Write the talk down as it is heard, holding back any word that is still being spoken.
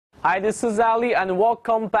Hi, this is Ali and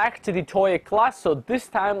welcome back to the Toeic class. So this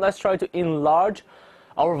time let's try to enlarge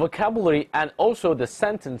our vocabulary and also the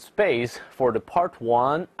sentence space for the part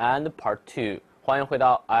 1 and part 2. 欢迎回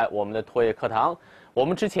到我们的托业课堂。我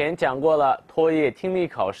们之前讲过了托业听力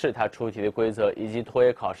考试它出题的规则以及托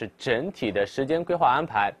业考试整体的时间规划安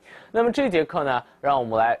排。那么这节课呢，让我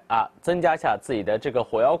们来增加一下自己的这个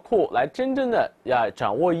火药库，来真正的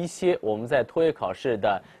掌握一些我们在托业考试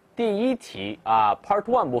的第一题Part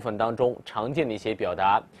 1部分当中常见的一些表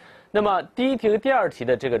达。那么第一题和第二题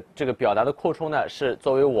的这个表达的扩充呢，是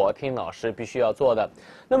作为我听老师必须要做的。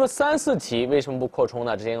那么3、4题为什么不扩充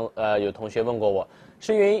呢？之前有同学问过我，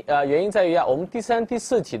是原因在于我们第3、第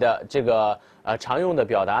4题的这个常用的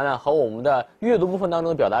表达呢，和我们的阅读部分当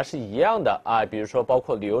中的表达是一样的比如说包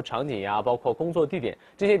括旅游场景包括工作地点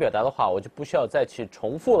这些表达的话，我就不需要再去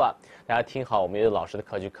重复了。大家听好我们阅读老师的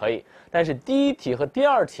课就可以。但是第一题和第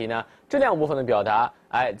二题呢，这2部分的表达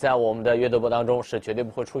在我们的阅读簿当中是绝对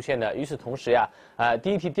不会出现的。与此同时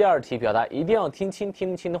第一题、第二题表达一定要听清，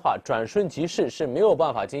听不清的话，转瞬即逝是没有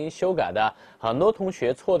办法进行修改的。很多同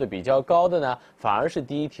学错的比较高的呢，反而是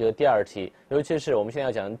第一题和第二题，尤其是我们现在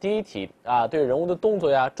要讲的第一题对人物的动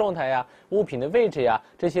作状态物品的位置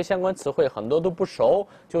这些相关词汇很多都不熟，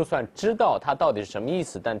就算知道它到底是什么意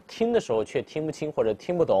思，但听的时候却听不清或者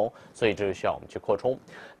听不懂，所以这就需要我们去扩充。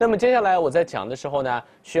那么接下来我在讲的时候呢，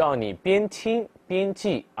需要你边听边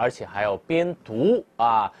记，而且还要边读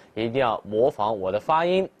一定要模仿我的发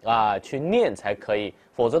音去念才可以，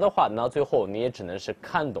否则的话到最后你也只能是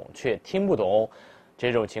看懂却听不懂，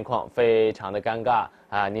这种情况非常的尴尬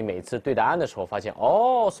你每次对答案的时候发现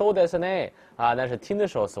soですね但是听的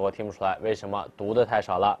时候似乎听不出来，为什么？读的太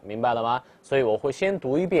少了，明白了吗？所以我会先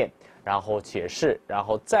读一遍，然后解释，然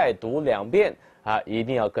后再读2遍一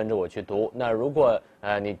定要跟着我去读。那如果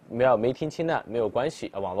你没听清呢，没有关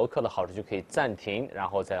系网络课的好处就可以暂停，然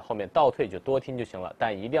后在后面倒退就多听就行了，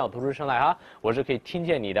但一定要读出声来我是可以听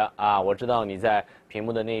见你的我知道你在屏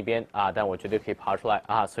幕的那一边但我绝对可以爬出来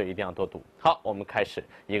所以一定要多读。好，我们开始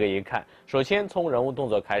一个一个看。首先从人物动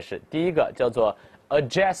作开始，第一个叫做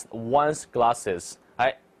adjust one's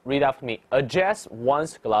glasses。read after me， adjust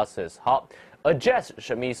one's glasses。 好，adjust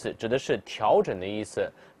什么意思？指的是调整的意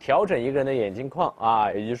思，调整一个人的眼镜框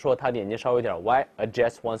也就是说他的眼睛稍微有点歪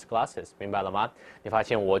 ，adjust one's glasses， 明白了吗？你发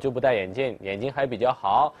现我就不戴眼镜，眼睛还比较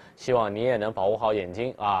好，希望你也能保护好眼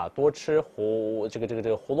睛多吃胡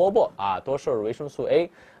萝卜多摄入维生素 A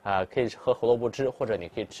可以喝胡萝卜汁，或者你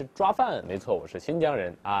可以吃抓饭，没错，我是新疆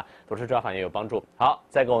人多吃抓饭也有帮助。好，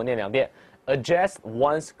再给我念2遍 ，adjust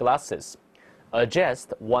one's glasses。adjust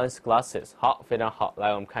one's glasses。 好，非常好。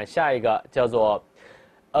来，我们看下一个，叫做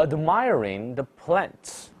admiring the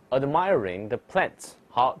plants。admiring the plants。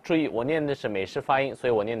 好，注意我念的是美式发音，所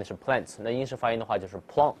以我念的是 plants。那英式发音的话就是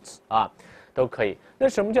plants都可以。那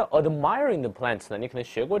什么叫 admiring the plants 呢？你可能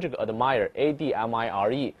学过这个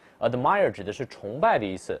admire，admire 指的是崇拜的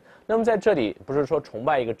意思。那么在这里不是说崇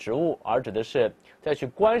拜一个植物，而指的是再去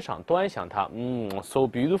观赏、端详它，so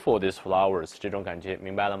beautiful these flowers 这种感觉，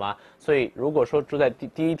明白了吗？所以如果说住在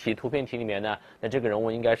第一题图片题里面呢，那这个人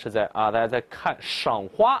物应该是在大家在看赏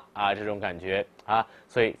花这种感觉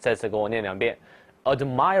所以再次给我念2遍。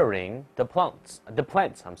Admiring the plants,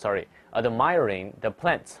 I'm sorry, admiring the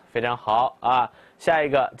plants， 非常好下一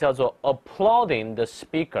个叫做 applauding the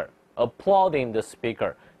speaker，applauding the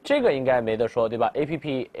speaker， 这个应该没得说，对吧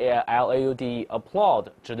 ？applaud applaud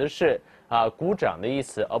指的是鼓掌的意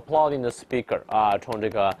思 ，applauding the speaker 冲这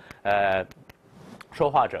个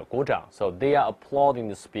说话者鼓掌 ，so they are applauding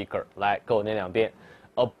the speaker。来，给我念2遍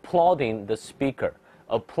 ，applauding the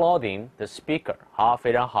speaker。applauding the speaker。 好，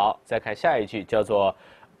非常好。再看下一句，叫做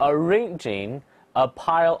arranging a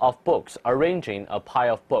pile of books。arranging a pile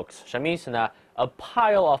of books 什么意思呢？ A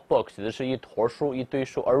pile of books 指的是一坨书、一堆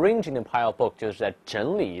书。Arranging a pile of books 就是在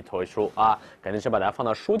整理一坨书肯定是把它放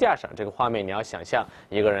到书架上。这个画面你要想象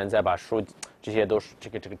一个人在把书这些都是这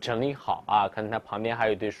个整理好可能他旁边还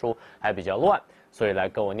有一堆书还比较乱，所以来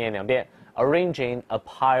跟我念2遍 Arranging a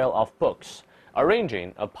pile of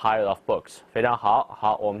books。Arranging a pile of books， 非常好。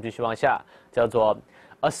好，我们继续往下，叫做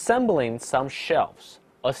assembling some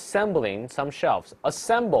shelves。assembling some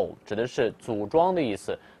shelves。assemble 指的是组装的意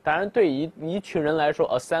思。当然，对于一群人来说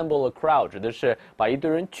 ，assemble a crowd 指的是把一堆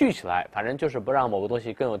人聚起来，反正就是不让某个东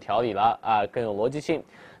西更有条理了更有逻辑性。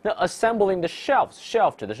那 assembling the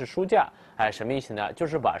shelves，shelf 指的是书架，什么意思呢？就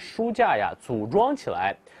是把书架组装起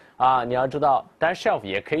来。你要知道，当然 shelf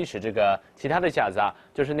也可以是这个其他的架子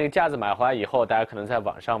就是那个架子买回来以后，大家可能在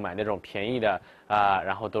网上买那种便宜的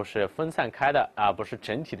然后都是分散开的不是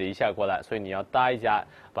整体的一下过来，所以你要搭一架，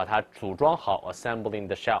把它组装好 ，assembling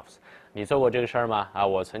the shelves。你做过这个事儿吗？啊，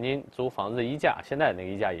我曾经租房子的衣架，现在那个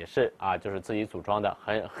衣架也是啊，就是自己组装的，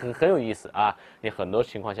很有意思啊。你很多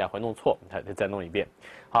情况下会弄错，再弄一遍。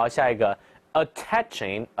好，下一个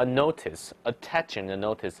attaching a notice，attaching a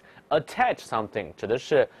notice。attach something 指的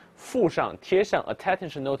是附上、贴上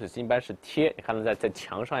 ，attention notice 一般是贴，你看到在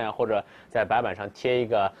墙上呀，或者在白板上贴一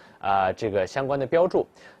个这个相关的标注。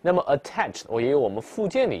那么 attach 也有我们附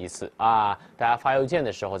件的意思啊，大家发邮件的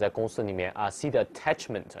时候，在公司里面啊 ，see the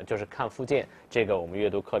attachment 就是看附件，这个我们阅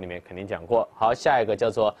读课里面肯定讲过。好，下一个叫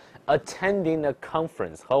做 attending a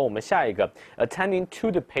conference， 和我们下一个 attending to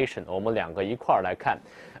the patient， 我们两个一块儿来看。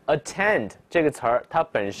attend 这个词儿，它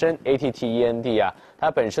本身 attend 啊，它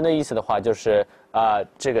本身的意思的话就是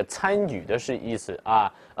这个参与的是意思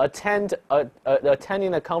啊。attending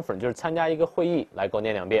a conference 就是参加一个会议，来给我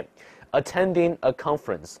念2遍。attending a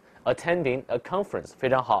conference，attending a conference 非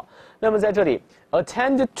常好。那么在这里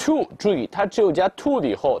attend to， 注意它只有加 to 了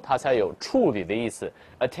以后，它才有处理的意思。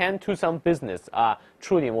attend to some business 啊，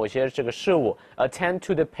处理某些这个事务。attend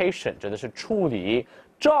to the patient 指的是处理、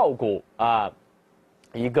照顾啊。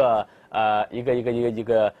一个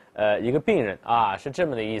病人啊，是这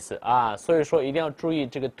么的意思啊，所以说一定要注意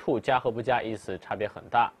这个 to 加和不加意思差别很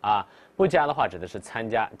大啊，不加的话指的是参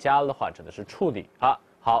加，加了的话指的是处理。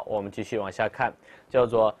好，我们继续往下看，叫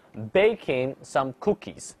做 baking some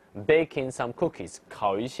cookies。baking some cookies，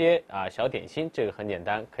 烤一些小点心，这个很简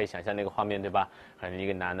单，可以想象那个画面对吧？可能一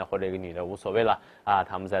个男的或者一个女的无所谓了啊，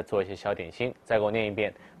他们在做一些小点心。再给我念一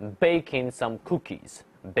遍 ，baking some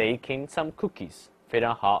cookies，baking some cookies， 非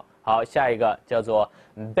常好。好，下一个叫做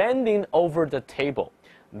bending over the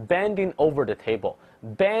table，bending over the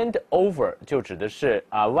table。bend over 就指的是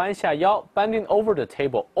弯下腰 ，bending over the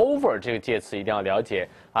table，over 这个介词一定要了解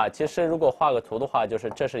啊。其实如果画个图的话，就是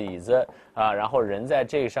这是椅子啊，然后人在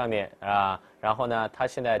这个上面啊，然后呢，他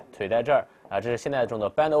现在腿在这儿啊，这是现在的动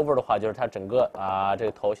作。bend over 的话，就是他整个这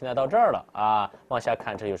个头现在到这儿了啊，往下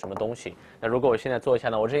看这有什么东西。那如果我现在坐下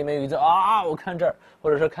呢，我这里面有椅子我看这儿，或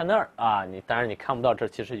者说看那儿啊，当然你看不到这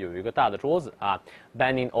其实有一个大的桌子啊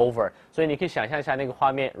 ，bending over。所以你可以想象一下那个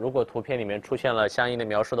画面，如果图片里面出现了相应的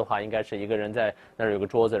描述的话，应该是一个人在那儿有个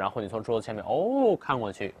桌子，然后你从桌子前面看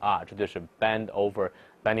过去啊，这就是 bending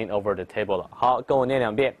over the table 了。好，跟我念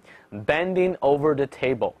2遍 ，bending over the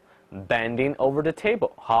table。bending over the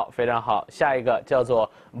table， 好，非常好。下一个叫做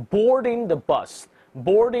boarding the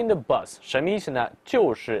bus。boarding the bus 什么意思呢？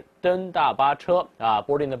就是登大巴车啊。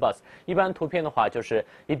boarding the bus 一般图片的话就是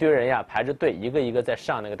一堆人呀排着队，一个一个在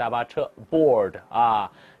上那个大巴车。board 啊，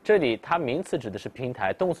这里它名词指的是平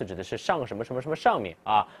台，动词指的是上什么什么什么上面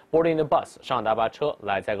啊。boarding the bus 上大巴车，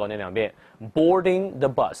来再给我念2遍 boarding the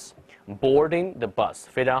bus。boarding the bus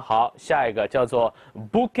非常好。下一个叫做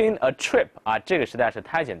booking a trip 啊，这个实在是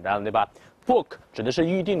太简单了，对吧？book 指的是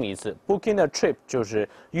预定的意思 ，booking a trip 就是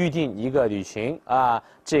预定一个旅行啊，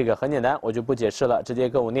这个很简单，我就不解释了，直接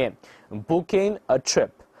跟我念 booking a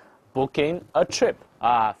trip，booking a trip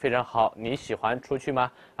啊，非常好。你喜欢出去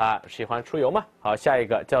吗？喜欢出游吗？好，下一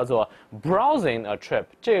个叫做 browsing a trip，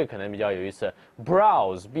 这个可能比较有意思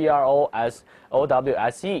 ，browse B-R-O-S-O-W-S-E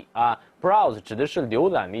啊。browse 指的是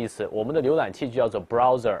浏览的意思，我们的浏览器就叫做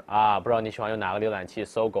browser 啊，不知道你喜欢用哪个浏览器，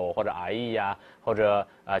搜狗或者 IE 呀，或者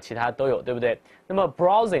其他都有，对不对？那么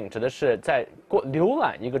browsing 指的是在浏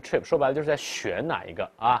览一个 trip， 说白了就是在选哪一个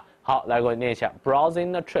啊。好，来给我念一下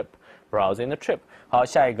browsing the trip，browsing the trip。好，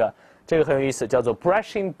下一个这个很有意思，叫做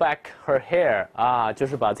brushing back her hair 啊，就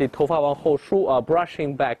是把自己头发往后梳啊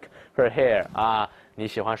 ，brushing back her hair 啊，你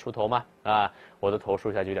喜欢梳头吗？我的头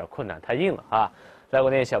梳下去有点困难，太硬了啊。来，我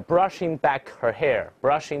念一下 brushing back her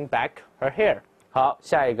hair，brushing back her hair。好，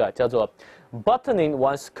下一个叫做 buttoning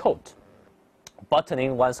one's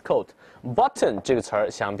coat。buttoning one's coat，button 这个词儿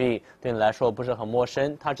想必对你来说不是很陌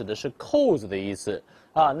生，它指的是扣子的意思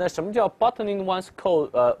啊。那什么叫 buttoning one's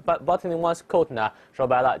coat？buttoning one's coat 呢？说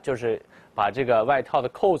白了就是把这个外套的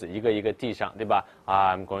扣子一个一个系上，对吧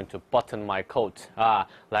？I'm going to button my coat 啊，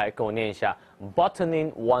来跟我念一下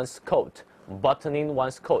buttoning one's coat。buttoning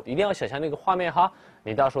one's coat， 一定要想象那个画面哈。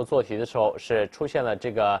你到时候做题的时候是出现了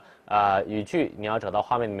这个语句，你要找到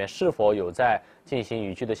画面里面是否有在进行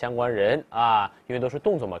语句的相关人啊，因为都是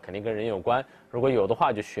动作嘛，肯定跟人有关。如果有的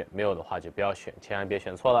话就选，没有的话就不要选，千万别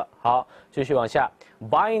选错了。好，继续往下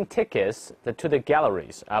 ，buying tickets to the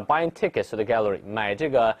galleries 啊 ，buying tickets to the gallery， 买这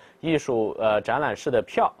个艺术展览室的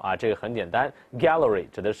票啊，这个很简单 ，gallery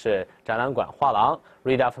指的是展览馆、画廊。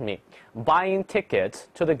Read after me, buying tickets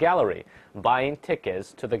to the gallery，buying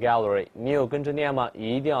tickets to the gallery， 你有跟着念吗？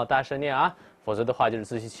一定要大声念啊，否则的话就是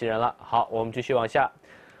自欺欺人了。好，我们继续往下。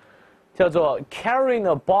叫做 carrying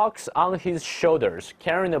a box on his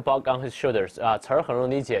shoulders。carrying a box on his shoulders 啊，词儿很容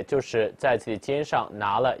易理解，就是在自己肩上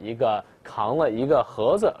扛了一个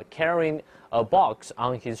盒子。carrying a box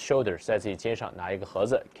on his shoulders， 在自己肩上拿一个盒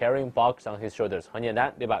子。carrying box on his shoulders 很简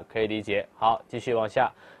单，对吧？可以理解。好，继续往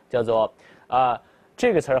下，叫做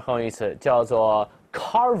这个词儿很有意思，叫做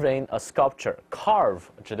carving a sculpture。carve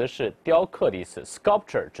指的是雕刻的意思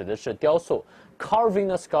 ，sculpture 指的是雕塑。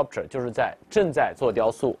carving a sculpture 就是正在做雕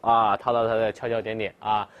塑啊，他在敲敲点点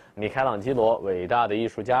啊。米开朗基罗，伟大的艺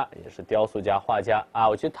术家，也是雕塑家、画家啊。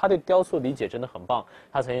我觉得他对雕塑理解真的很棒。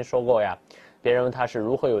他曾经说过呀，别人问他是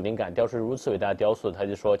如何有灵感雕出如此伟大的雕塑，他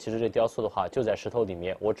就说，其实这雕塑的话就在石头里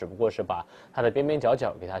面，我只不过是把它的边边角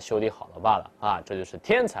角给它修理好了罢了啊。这就是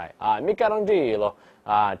天才啊，米开朗基罗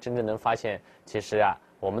啊，真正能发现，其实啊。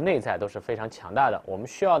我们内在都是非常强大的，我们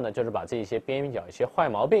需要呢，就是把这一些边边角、一些坏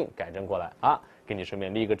毛病改正过来啊。给你顺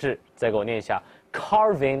便立个志，再给我念一下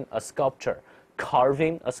carving a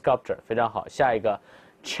sculpture，carving a sculpture， 非常好。下一个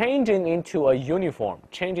changing into a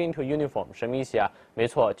uniform，changing into uniform 什么意思啊？没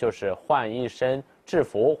错，就是换一身制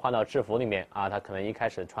服，换到制服里面啊。他可能一开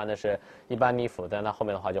始穿的是一般衣服，但他后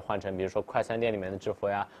面的话就换成，比如说快餐店里面的制服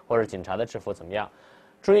呀，或者警察的制服怎么样？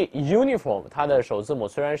注意 uniform 它的首字母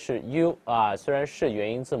虽然是 u 啊，虽然是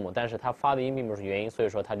元音字母，但是它发的音并不是元音，所以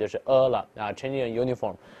说它就是 a 了啊。changing a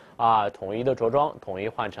uniform 啊，统一的着装，统一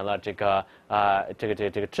换成了这个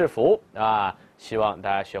制服啊。希望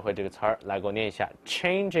大家学会这个词儿，来给我念一下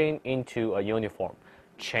changing into a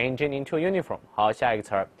uniform，changing into a uniform。好，下一个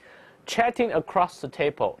词儿 chatting across the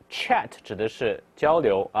table，chat 指的是交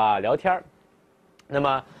流啊，聊天儿。那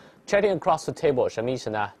么chatting across the table 什么意思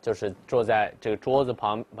呢？就是坐在这个桌子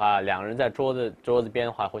旁啊，两个人在桌子边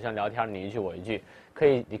的话互相聊天，你一句我一句，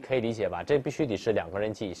你可以理解吧？这必须得是2个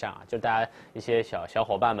人及以上啊，就大家一些小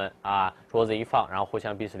伙伴们啊，桌子一放，然后互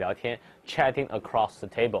相彼此聊天 ，chatting across the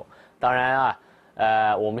table。当然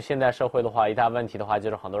啊，我们现在社会的话，一大问题的话就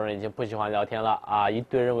是很多人已经不喜欢聊天了啊，一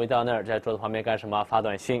堆人围到那儿，在桌子旁边干什么？发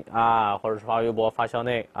短信啊，或者是发微博、发校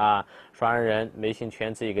内啊，刷人微信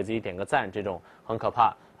圈，自己给自己点个赞，这种很可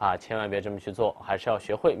怕。啊，千万别这么去做，还是要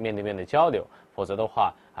学会面对面的交流，否则的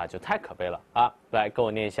话啊，就太可悲了啊！来，跟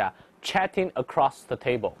我念一下 ，chatting across the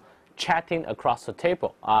table，chatting across the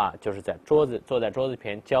table 啊，就是坐在桌子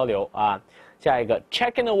边交流啊。下一个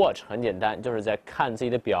checking the watch 很简单，就是在看自己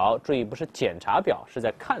的表，注意不是检查表，是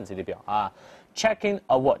在看自己的表啊。checking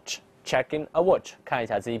a watch，checking a watch， 看一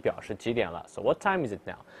下自己表是几点了。So what time is it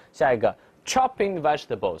now？ 下一个 chopping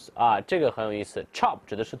vegetables 啊，这个很有意思 ，chop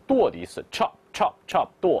指的是剁的意思 ，chop。chop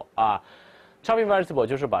剁啊 ，chopping vegetable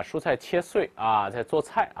就是把蔬菜切碎啊，在做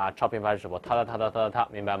菜啊 ，chopping vegetable 它，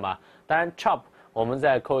明白吗？当然 chop 我们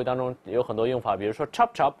在口语当中有很多用法，比如说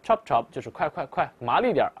chop 就是快，麻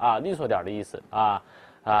利点啊，利索点的意思啊，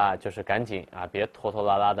就是赶紧啊，别拖拖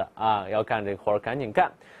拉拉的啊，要干这个活儿赶紧干。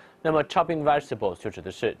那么 chopping vegetables 就指的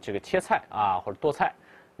是这个切菜啊或者剁菜。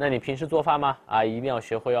那你平时做饭吗？啊，一定要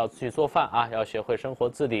学会要去做饭啊，要学会生活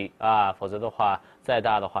自理啊，否则的话，再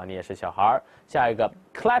大的话你也是小孩儿。下一个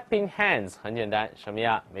clapping hands 很简单，什么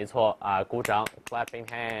呀？没错啊，鼓掌 clapping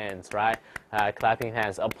hands，right？ clapping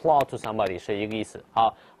hands，applaud to somebody 是一个意思。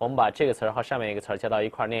好，我们把这个词儿和上面一个词儿加到一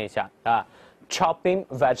块儿念一下啊 ，chopping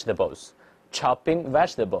vegetables，chopping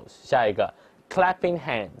vegetables。下一个 clapping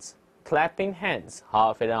hands。clapping hands，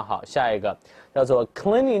 好，非常好。下一个叫做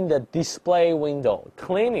cleaning the display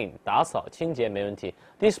window。cleaning 打扫清洁没问题。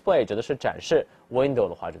display 指的是展示 ，window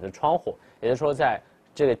的话指的是窗户。也就是说，在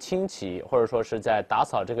这个清洗或者说是在打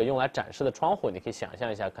扫这个用来展示的窗户，你可以想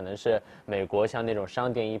象一下，可能是美国像那种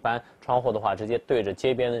商店一般，窗户的话直接对着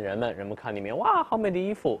街边的人们看里面，哇，好美的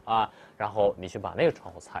衣服啊，然后你去把那个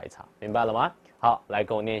窗户擦一擦，明白了吗？好，来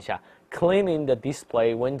跟我念一下 cleaning the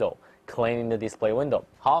display window。cleaning the display window。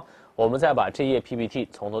好。我们再把这页 PPT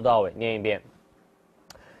从头到尾念一遍。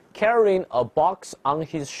Carrying a box on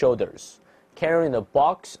his shoulders. Carrying a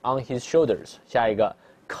box on his shoulders. 下一个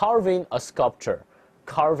carving a sculpture.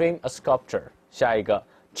 Carving a sculpture. 下一个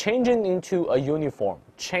changing into a uniform.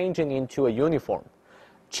 Changing into a uniform.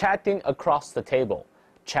 Chatting across the table.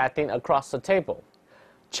 Chatting across the table.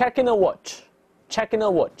 Checking a watch. Checking a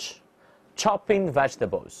watch. Chopping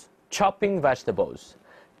vegetables. Chopping vegetables.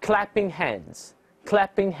 Clapping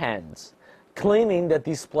hands.Clapping hands, cleaning the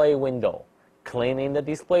display window, cleaning the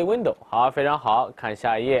display window。好，非常好，看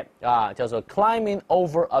下一页啊，叫做 climbing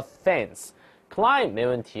over a fence。climb 没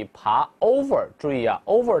问题，爬 over 注意啊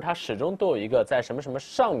 ，over 它始终都有一个在什么什么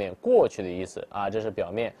上面过去的意思啊，这是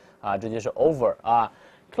表面啊，这就是 over 啊。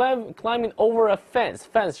climbing over a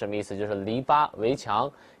fence，fence 什么意思？就是篱笆、围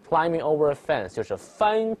墙。climbing over a fence 就是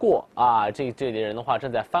翻过啊，这里的人的话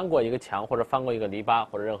正在翻过一个墙或者翻过一个篱笆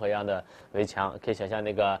或者任何一样的围墙，可以想象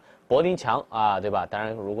那个柏林墙啊，对吧？当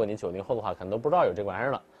然，如果你90后的话，可能都不知道有这个玩意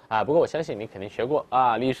儿了啊。不过我相信你肯定学过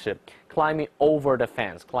啊，历史 climbing over the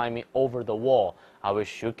fence，climbing over the wall。I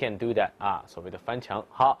wish you can do that 啊，所谓的翻墙。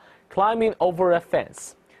好 ，climbing over a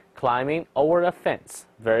fence，climbing over a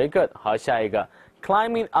fence，very good。好，下一个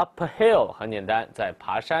climbing up a hill 很简单，在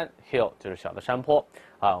爬山 ，hill 就是小的山坡。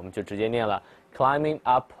啊，我们就直接念了 climbing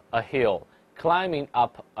up a hill，climbing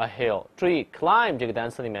up a hill。注意 climb 这个单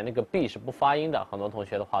词里面那个 b 是不发音的，很多同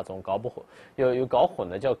学的话总搞不混，有搞混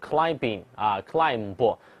的叫 climbing 啊 ，climb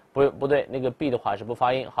不对，那个 b 的话是不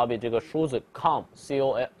发音，好比这个梳子 comb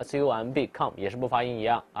c-o-m-b comb 也是不发音一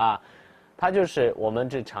样啊。它就是我们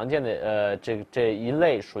这常见的这一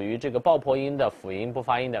类属于这个爆破音的辅音不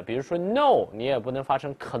发音的，比如说 no 你也不能发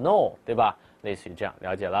成 cano 对吧？类似于这样，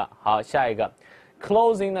了解了。好，下一个。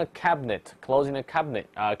Closing a cabinet，closing a cabinet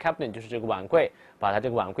啊 ，cabinet 就是这个碗柜，把它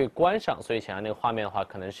这个碗柜关上。所以想象那个画面的话，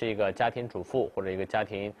可能是一个家庭主妇或者一个家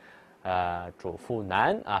庭，主妇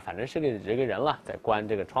男啊，反正是这个人了，在关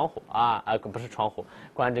这个窗户不是窗户，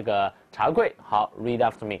关这个茶柜。好 ，read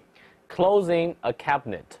after me，closing a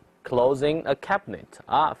cabinet，closing a cabinet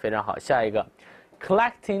啊，非常好。下一个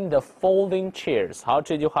 ，collecting the folding chairs， 好，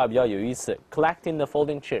这句话比较有意思 ，collecting the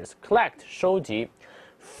folding chairs，collect 收集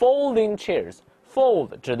 ，folding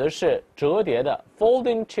chairs。Fold 指的是折叠的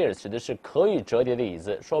 ，folding chairs 指的是可以折叠的椅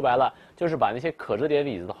子。说白了，就是把那些可折叠的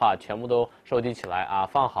椅子的话，全部都收集起来啊，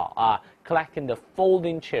放好啊。Collecting the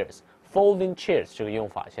folding chairs，folding chairs 这个用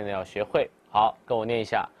法现在要学会。好，跟我念一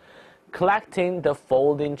下 ，collecting the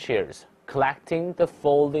folding chairs，collecting the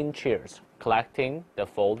folding chairs，collecting the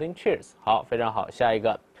folding chairs。好，非常好。下一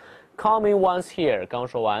个。Coming once here， 刚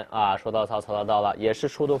说完啊，说到曹操到了，也是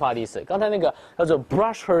梳头发的意思。刚才那个叫做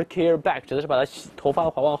brush her hair back， 指的是把她头发的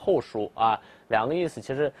话往后梳啊，两个意思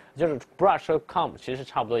其实就是 brush her comb， 其实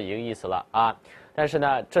差不多一个意思了啊。但是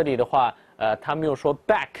呢，这里的话，他没有说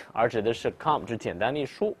back， 而指的是 comb， 只简单的一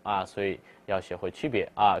梳啊，所以要学会区别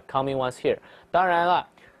啊。Coming once here， 当然了。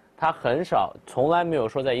它很少，从来没有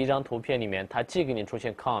说在一张图片里面，它既给你出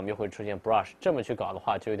现 comb， 又会出现 brush， 这么去搞的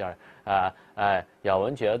话，就有点咬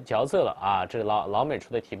文嚼字了啊。这个老美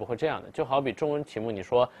出的题不会这样的，就好比中文题目，你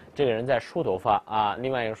说这个人在梳头发啊，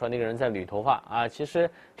另外一个说那个人在捋头发啊，其实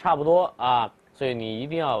差不多啊，所以你一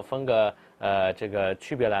定要分个这个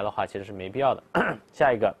区别来的话，其实是没必要的。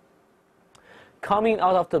下一个 ，coming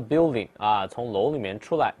out of the building 啊，从楼里面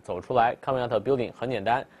走出来 ，coming out of the building 很简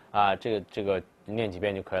单啊，这个。念几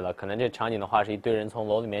遍就可以了。可能这场景的话是一堆人从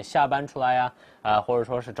楼里面下班出来呀，或者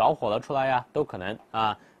说是着火了出来呀，都可能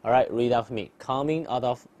啊。All right, read after me. Coming out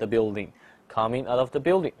of the building. Coming out of the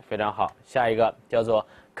building， 非常好。下一个叫做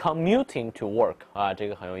commuting to work 啊，这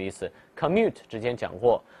个很有意思。Commute 之前讲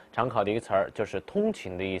过，常考的一个词儿就是通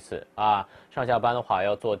勤的意思啊。上下班的话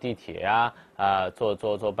要坐地铁呀，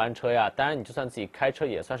坐班车呀。当然你就算自己开车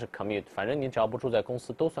也算是 commute， 反正你只要不住在公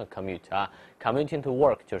司都算 commute 啊。Commuting to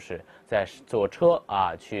work 就是在坐车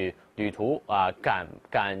啊去旅途啊赶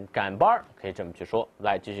班，可以这么去说。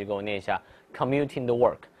来，继续跟我念一下 commuting to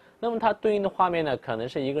work。那么它对应的画面呢，可能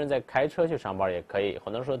是一个人在开车去上班也可以，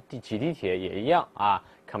很多人说挤地铁也一样啊。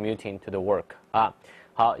Commuting to the work 啊。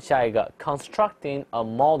好，下一个 constructing a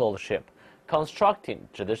model ship。Constructing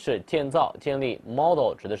指的是建造、建立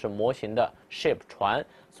 ，model 指的是模型的 ship 船，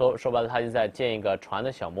说白了，它就在建一个船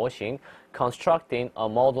的小模型。Constructing a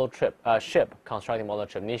model ship，constructing model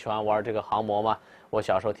ship。你喜欢玩这个航模吗？我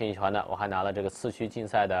小时候挺喜欢的，我还拿了这个4区竞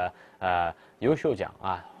赛的优秀奖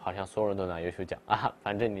啊，好像所有人都拿优秀奖啊，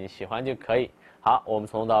反正你喜欢就可以。好，我们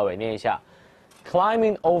从头到尾念一下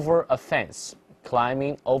 ：climbing over a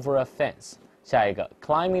fence，climbing over a fence。下一个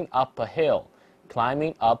climbing up a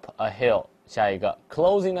hill，climbing up a hill。下一个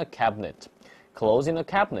closing a cabinet，closing a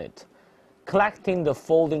cabinet。collecting the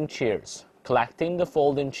folding chairs，collecting the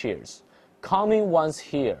folding chairs。coming once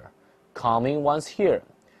here，coming once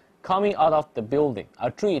here。coming out of the building 啊，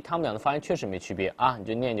注意他们俩的发音确实没区别啊，你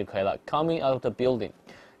就念就可以了。coming out of the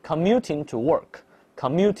building。commuting to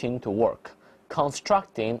work，commuting to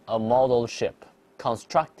work。constructing a model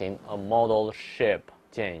ship，constructing a model ship，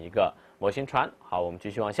 建一个模型船。好，我们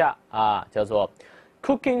继续往下啊，叫做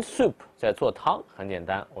cooking soup， 在做汤，很简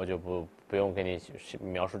单，我就不用给你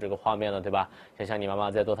描述这个画面了，对吧？想想你妈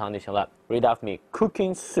妈在做汤就行了。Read after me，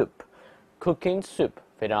 cooking soup，cooking soup，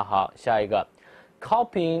 非常好。下一个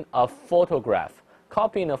copying a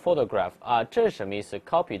photograph。copying a photograph 啊，这是什么意思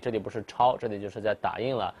 ？copy 这里不是抄，这里就是在打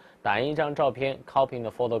印了，打印一张照片。copying a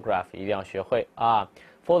photograph 一定要学会啊。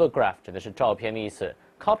photograph 指的是照片的意思。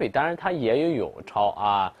copy 当然它也有抄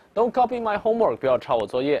啊 ，Don't copy my homework， 不要抄我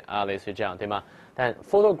作业啊，类似于这样，对吗？但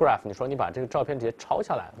photograph 你说你把这个照片直接抄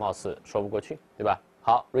下来，貌似说不过去，对吧？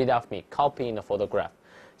好 ，read after me. Copying the photograph.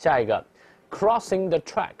 下一个 crossing the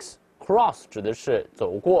tracks。cross 指的是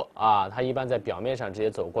走过啊，它一般在表面上直接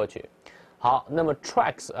走过去。好，那么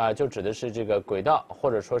tracks 啊就指的是这个轨道或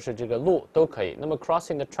者说是这个路都可以。那么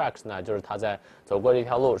crossing the tracks 呢，就是他在走过这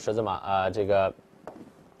条路是这么这个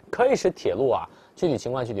可以是铁路啊，具体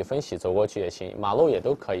情况具体分析，走过去也行，马路也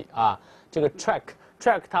都可以啊。这个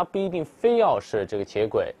track 它不一定非要是这个铁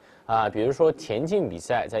轨啊，比如说田径比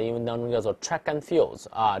赛在英文当中叫做 track and fields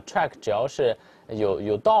啊 ，track 只要是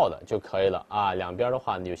有道的就可以了啊，两边的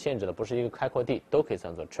话有限制的，不是一个开阔地，都可以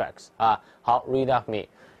算作 tracks 啊。好 ，read after me.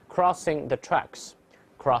 Crossing the tracks.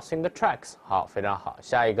 Crossing the tracks. 好，非常好。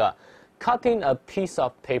下一个 cutting a piece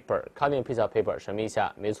of paper. Cutting a piece of paper 什么意思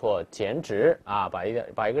啊？没错，剪纸啊，把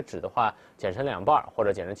一个纸的话剪成2半，或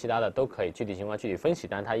者剪成其他的都可以，具体情况具体分析。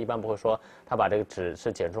但是他一般不会说他把这个纸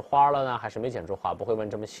是剪出花了呢，还是没剪出花，不会问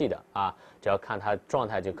这么细的啊，只要看它状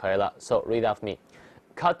态就可以了。So read after me.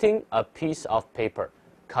 Cutting a piece of paper.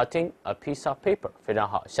 Cutting a piece of paper 非常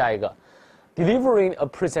好。下一个 delivering a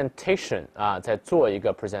presentation 啊，在做一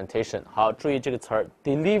个 presentation。好，注意这个词儿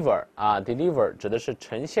deliver 啊 ，deliver 指的是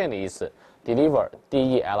呈现的意思。deliver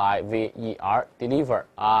D-E-L-I-V-E-R deliver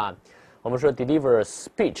啊，我们说 deliver a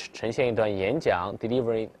speech 呈现一段演讲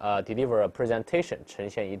deliver a presentation 呈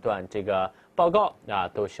现一段这个报告啊，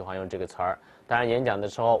都喜欢用这个词儿。当然演讲的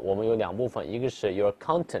时候我们有2部分，一个是 your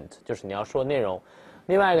content 就是你要说内容，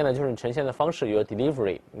另外一个呢就是你呈现的方式 your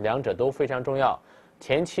delivery， 两者都非常重要。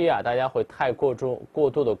前期啊，大家会太过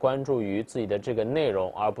度的关注于自己的这个内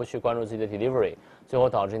容，而不去关注自己的 delivery， 最后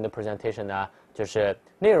导致你的 presentation 呢，就是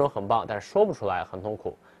内容很棒，但是说不出来，很痛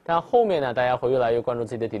苦。但后面呢，大家会越来越关注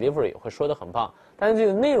自己的 delivery， 会说得很棒，但是这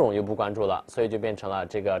个内容又不关注了，所以就变成了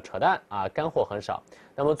这个扯淡啊，干货很少。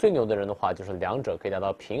那么最牛的人的话，就是两者可以达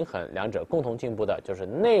到平衡，两者共同进步的，就是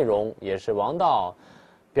内容也是王道。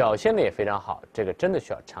表现的也非常好，这个真的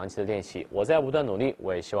需要长期的练习。我在不断努力，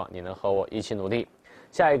我也希望你能和我一起努力。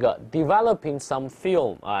下一个 developing some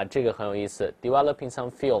film 啊，这个很有意思。developing some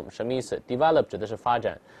film 什么意思 ？develop 指的是发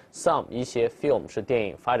展 ，some 一些 film 是电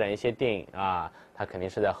影，发展一些电影啊，它肯定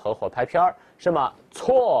是在合伙拍片儿，是吗？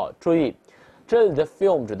错，注意，这里的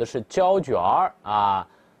film 指的是胶卷儿啊。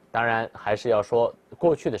当然还是要说，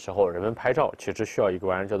过去的时候人们拍照其实需要一个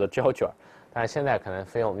玩意儿叫做胶卷儿。但是现在可能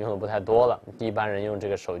film用的不太多了，一般人用这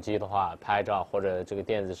个手机的话拍照或者这个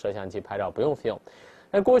电子摄像机拍照不用film，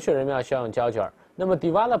但过去人们需要用胶卷。那么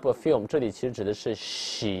develop a film 这里其实指的是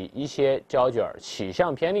洗一些胶卷，洗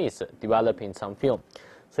相片的意思 ，developing some film。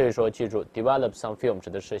所以说记住 develop some film 指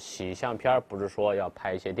的是洗相片，不是说要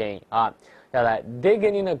拍一些电影啊。再来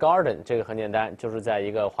digging in a garden 这个很简单，就是在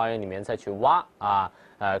一个花园里面再去挖啊，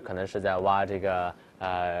可能是在挖这个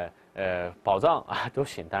宝藏啊都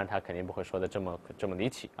行，但是他肯定不会说的这么离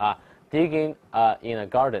奇啊。Digging in a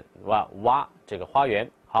garden 挖这个花园。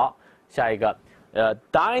好，下一个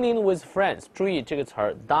dining with friends， 注意这个词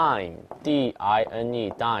儿 dine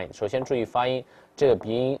D-I-N-E dine， 首先注意发音，这个鼻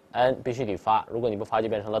音 n 必须得发，如果你不发就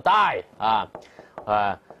变成了 die 啊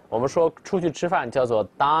我们说出去吃饭叫做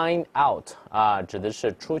dine out 啊，指的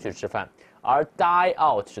是出去吃饭。而 die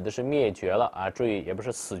out 指的是灭绝了啊，注意也不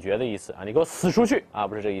是死绝的意思啊，你给我死出去啊，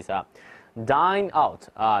不是这个意思啊。dine out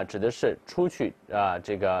啊，指的是出去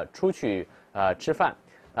这个出去吃饭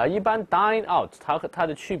一般 dine out 它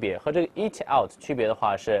的区别和这个 eat out 区别的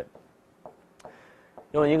话是，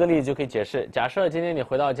用一个例子就可以解释。假设今天你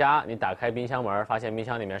回到家，你打开冰箱门，发现冰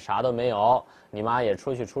箱里面啥都没有，你妈也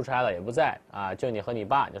出去出差了，也不在啊，就你和你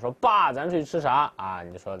爸，你说爸，咱出去吃啥啊？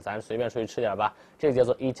你说咱随便出去吃点吧，这个叫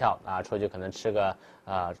做 eat out 啊，出去可能吃个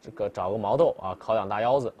这个找个毛豆啊，烤2大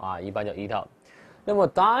腰子啊，一般叫 eat out。那么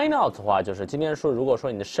dine out 的话，就是今天说，如果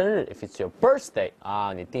说你的生日 ，if it's your birthday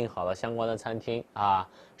啊，你订好了相关的餐厅啊，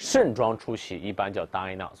盛装出席，一般叫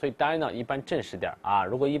dine out。所以 dine out 一般正式点啊，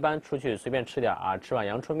如果一般出去随便吃点啊，吃碗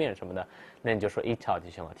阳春面什么的，那你就说 eat out 就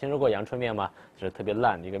行了。听说过阳春面吗？就是特别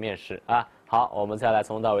烂的一个面食啊。好，我们再来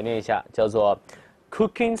从头到尾念一下，叫做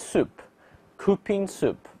cooking soup，cooking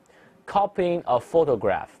soup，copying a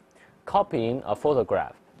photograph，copying a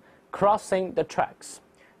photograph，crossing the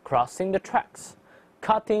tracks，crossing the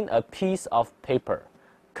tracks。Cutting a piece of paper,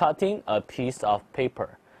 cutting a piece of paper,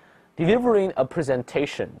 delivering a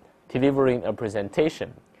presentation, delivering a presentation,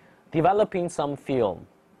 developing some film,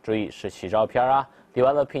 注意是洗照片啊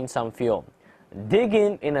developing some film,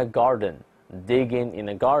 digging in a garden, digging in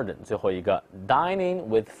a garden, 最后一个 dining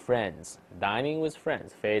with friends, dining with friends,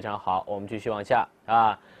 非常好，我们继续往下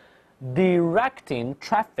啊。Directing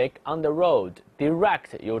traffic on the road,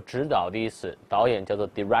 direct 有指导的意思，导演叫做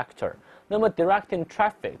director。那么 directing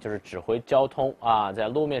traffic 就是指挥交通啊，在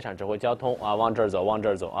路面上指挥交通啊，往这儿走，往这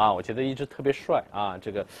儿走啊，我觉得一直特别帅啊，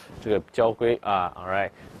这个交规啊 ，all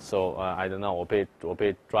right，so I don't know，我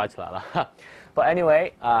被抓起来了，but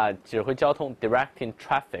anyway 啊，指挥交通 directing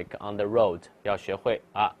traffic on the road 要学会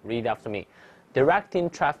啊 ，read after me，directing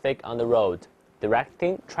traffic on the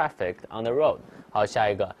road，directing traffic on the road， 好，下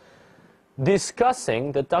一个。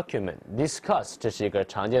Discussing the document. Discuss 这是一个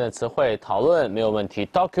常见的词汇，讨论没有问题。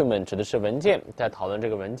Document 指的是文件，在讨论这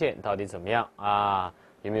个文件到底怎么样啊？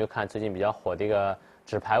有没有看最近比较火的一个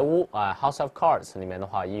纸牌屋啊 ？House of Cards 里面的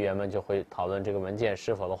话，议员们就会讨论这个文件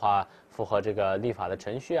是否的话符合这个立法的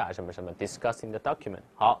程序啊，什么什么。Discussing the document.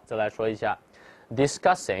 好，再来说一下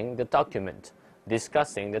 ，Discussing the document.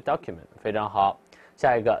 Discussing the document 非常好。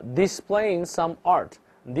下一个 ，Displaying some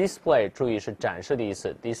art。Display 注意是展示的意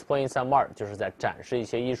思 ，Displaying some art 就是在展示一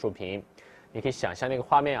些艺术品。你可以想象那个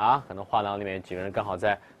画面啊，可能画廊里面几个人刚好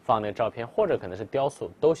在放那个照片，或者可能是雕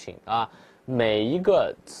塑都行啊。每一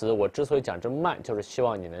个词我之所以讲这么慢，就是希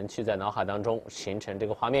望你能去在脑海当中形成这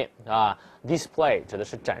个画面啊。Display 指的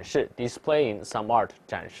是展示 ，Displaying some art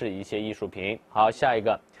展示一些艺术品。好，下一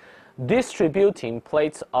个 ，Distributing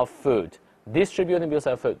plates of food。Distributing plates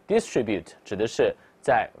of food，distribute 指的是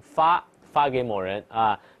在发给某人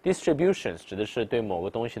啊 ，distributions 指的是对某个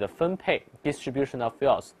东西的分配 ，distribution of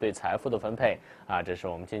wealth 对财富的分配啊，这是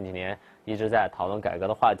我们近几年一直在讨论改革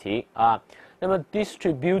的话题啊。那么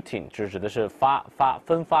distributing 指的是分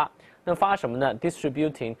发，那发什么呢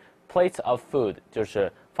 ？distributing plates of food 就是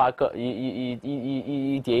发一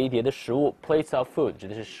碟一碟的食物 ，plates of food 指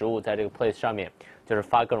的是食物在这个 plate 上面，就是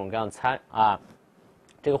发各种各样的餐啊。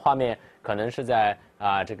这个画面可能是在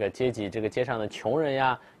这个街上的穷人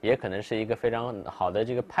呀，也可能是一个非常好的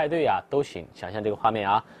这个派对呀，都行。想象这个画面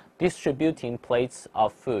啊 ，distributing plates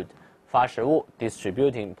of food， 发食物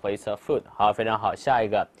 ，distributing plates of food， 好，非常好。下一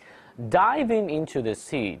个 ，diving into the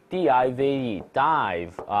sea，dive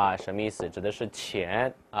啊，什么意思？指的是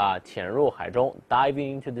潜入海中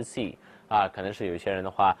 ，diving into the sea 啊，可能是有些人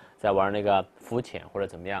的话在玩那个浮潜或者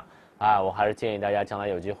怎么样。我还是建议大家将来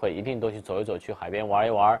有机会一定都去走一走，去海边玩一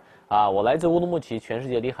玩啊！我来自乌鲁木齐，全世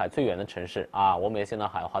界离海最远的城市啊！我每次见到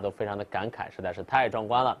海的话都非常的感慨，实在是太壮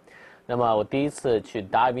观了。那么我第一次去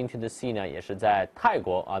dive into the sea 呢，也是在泰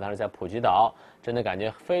国啊，当时在普吉岛，真的感觉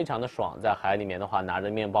非常的爽，在海里面的话拿着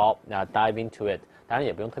面包dive into it， 当然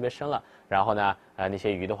也不用特别深了。然后呢，那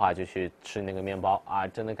些鱼的话就去吃那个面包啊，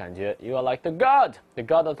真的感觉 you are like the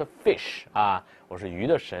god of the fish 啊，我是鱼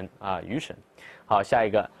的神啊，鱼神。好，下一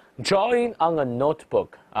个。Drawing on a notebook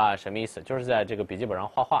啊，什么意思？就是在这个笔记本上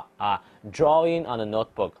画画啊。Drawing on a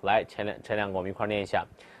notebook， 来，前两个我们一块念一下。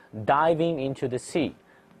Diving into the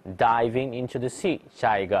sea，diving into the sea。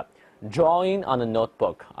下一个 ，drawing on a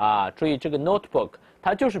notebook 啊，注意这个 notebook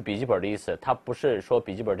它就是笔记本的意思，它不是说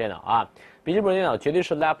笔记本电脑啊。笔记本电脑绝对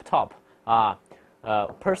是 laptop 啊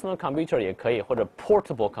，personal computer 也可以，或者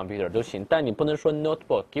portable computer 都行，但你不能说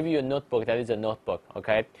notebook。Give you a notebook that is a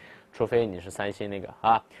notebook，OK？除非你是三星那个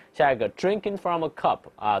啊，下一个 drinking from a cup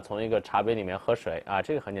啊，从一个茶杯里面喝水啊，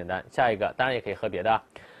这个很简单。下一个当然也可以喝别的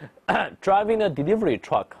，driving a delivery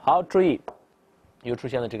truck。好，注意又出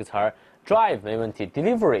现了这个词儿 ，drive 没问题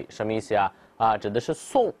 ，delivery 什么意思呀？啊，指的是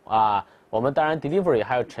送啊。我们当然 delivery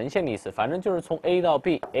还有呈现的意思，反正就是从 A 到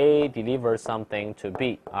B，A deliver something to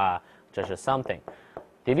B 啊，这是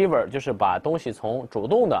something。Deliver 就是把东西从主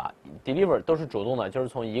动的 deliver 都是主动的，就是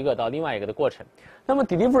从一个到另外一个的过程。那么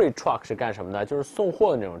delivery truck 是干什么呢？就是送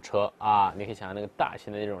货的那种车啊，你可以想象那个大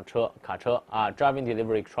型的那种车，卡车啊 ，driving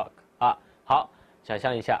delivery truck 啊。好，想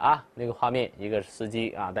象一下啊，那个画面，一个是司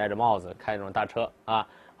机啊，戴着帽子开那种大车啊。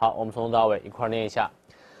好，我们从头到尾一块念一下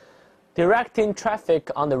 ：directing traffic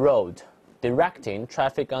on the road，directing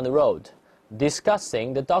traffic on the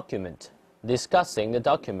road，discussing the document，discussing the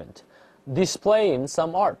document。Displaying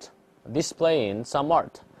some art, displaying some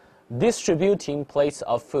art, distributing plates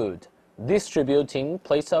of food, distributing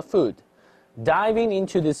plates of food, diving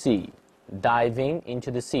into the sea, diving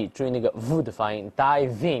into the sea， 注意那个 v 的发音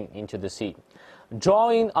 ，diving into the sea,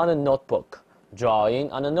 drawing on a notebook, drawing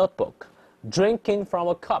on a notebook, drinking from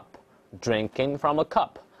a cup, drinking from a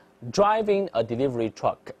cup, driving a delivery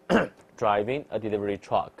truck, driving a delivery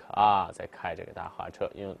truck 啊，在开这个大货车，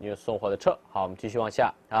用送货的车。好，我们继续往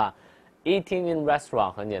下啊。Eating in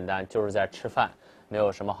restaurant 很简单，就是在吃饭，没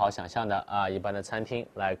有什么好想象的啊。一般的餐厅，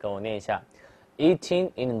来跟我念一下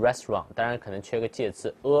 ，Eating in restaurant， 当然可能缺个介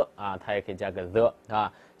词啊，它也可以加个 the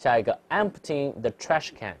啊。下一个 emptying the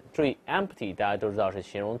trash can， 注意 empty 大家都知道是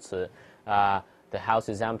形容词啊 ，the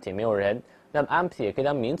house is empty 没有人。那么 empty 也可以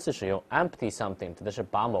当名词使用 ，empty something 指的是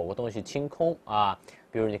把某个东西清空啊。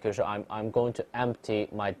比如你可以说 I'm going to empty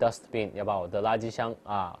my dustbin， 要把我的垃圾箱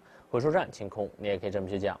啊。回收站清空，你也可以这么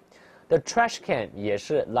去讲。The trash can 也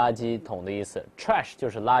是垃圾桶的意思 ，trash 就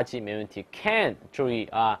是垃圾，没问题。can 注意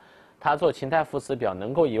啊，它做情态副词表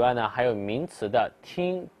能够以外呢，还有名词的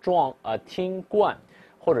听罐，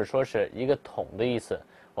或者说是一个桶的意思。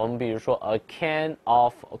我们比如说 a can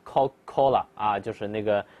of Coca-Cola 啊，就是那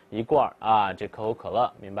个一罐啊，这可口可乐，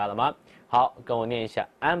明白了吗？好，跟我念一下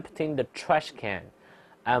emptying the trash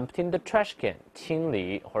can。emptying the trash can 清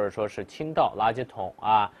理或者说是倾倒垃圾桶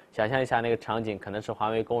啊，想象一下那个场景，可能是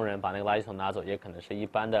环卫工人把那个垃圾桶拿走，也可能是一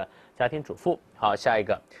般的家庭主妇。好，下一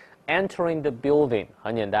个 entering the building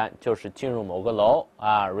很简单，就是进入某个楼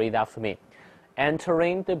啊 ，read after me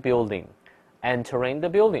entering the building the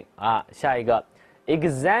building 啊，下一个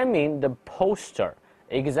examine the poster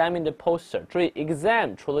the poster， 注意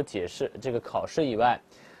exam 除了解释这个考试以外，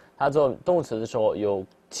它做动词的时候有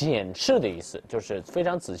检视的意思，就是非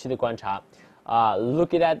常仔细的观察啊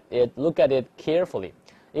 ，look at it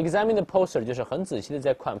carefully。examine the poster 就是很仔细的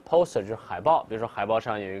在看 poster 就是海报，比如说海报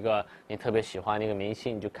上有一个你特别喜欢那个明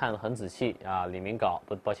星，你就看得很仔细啊，李明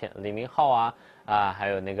浩啊，还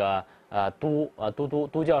有那个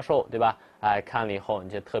都教授对吧？哎，看了以后你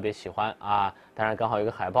就特别喜欢啊，当然刚好有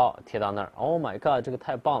个海报贴到那儿 ，Oh my god， 这个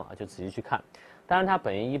太棒了，就仔细去看。当然它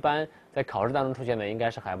本意一般在考试当中出现的应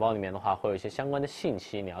该是海报里面的话会有一些相关的信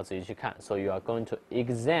息，你要仔细去看。So you are going to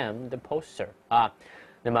examine the poster 啊。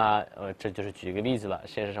那么这就是举一个例子了，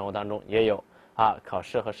现实生活当中也有啊，考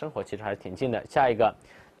试和生活其实还是挺近的。下一个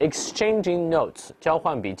exchanging notes 交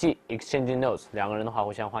换笔记 exchanging notes 两个人的话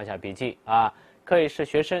互相换一下笔记啊，可以是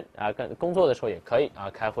学生啊，跟工作的时候也可以啊，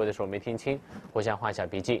开会的时候没听清，互相换一下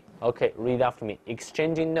笔记。OK，read after me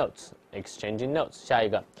exchanging notes。下一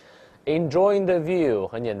个 enjoying the view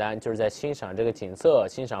很简单，就是在欣赏这个景色，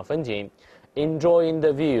欣赏风景。enjoying the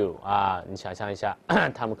view 啊，你想象一下，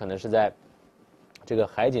他们可能是在这个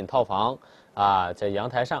海景套房啊，在阳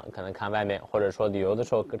台上可能看外面，或者说旅游的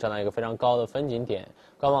时候站到一个非常高的风景点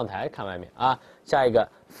观望台看外面啊。下一个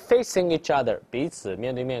facing each other 彼此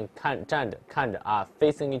面对面站着看着啊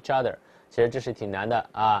facing each other 其实这是挺难的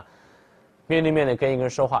啊，面对面的跟一个人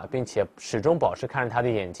说话，并且始终保持看着他的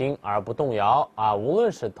眼睛而不动摇啊，无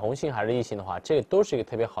论是同性还是异性的话，这个都是一个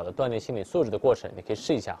特别好的锻炼心理素质的过程，你可以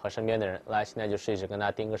试一下和身边的人来，现在就试一试跟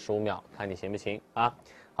他盯个15秒，看你行不行啊。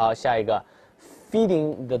好，下一个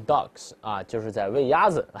feeding the dogs 啊，就是在喂鸭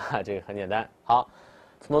子啊，这个很简单。好，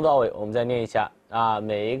从头到尾我们再念一下啊，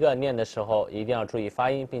每一个念的时候一定要注意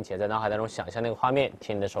发音，并且在脑海当中想象那个画面，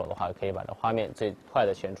听的时候的话可以把这画面最快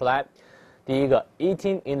的选出来。第一个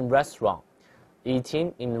eating in restaurant，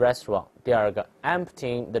 第二个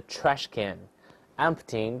emptying the trash can，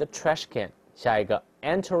 下一个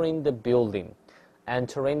entering the building，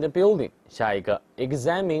 下一个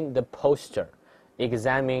examine the poster，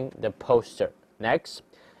 Next,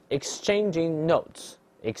 exchanging notes.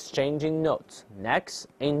 Next,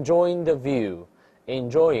 enjoying the view.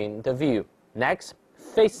 Next,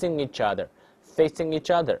 facing each other.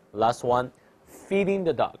 Last one, feeding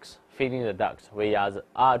the dogs. 喂鸭子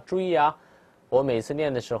啊，注意啊，我每次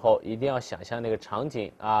念的时候一定要想象那个场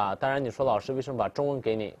景啊。当然，你说老师为什么把中文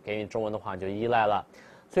给你中文的话就依赖了。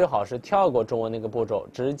最好是跳过中文那个步骤，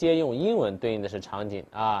直接用英文对应的是场景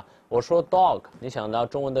啊。我说 dog， 你想到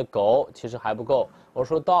中文的狗其实还不够。我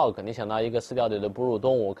说 dog， 你想到一个4条腿的哺乳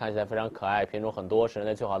动物，看起来非常可爱，品种很多，是人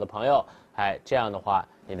类最好的朋友。哎，这样的话，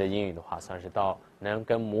你的英语的话算是到能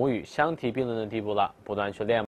跟母语相提并论的地步了，不断去练。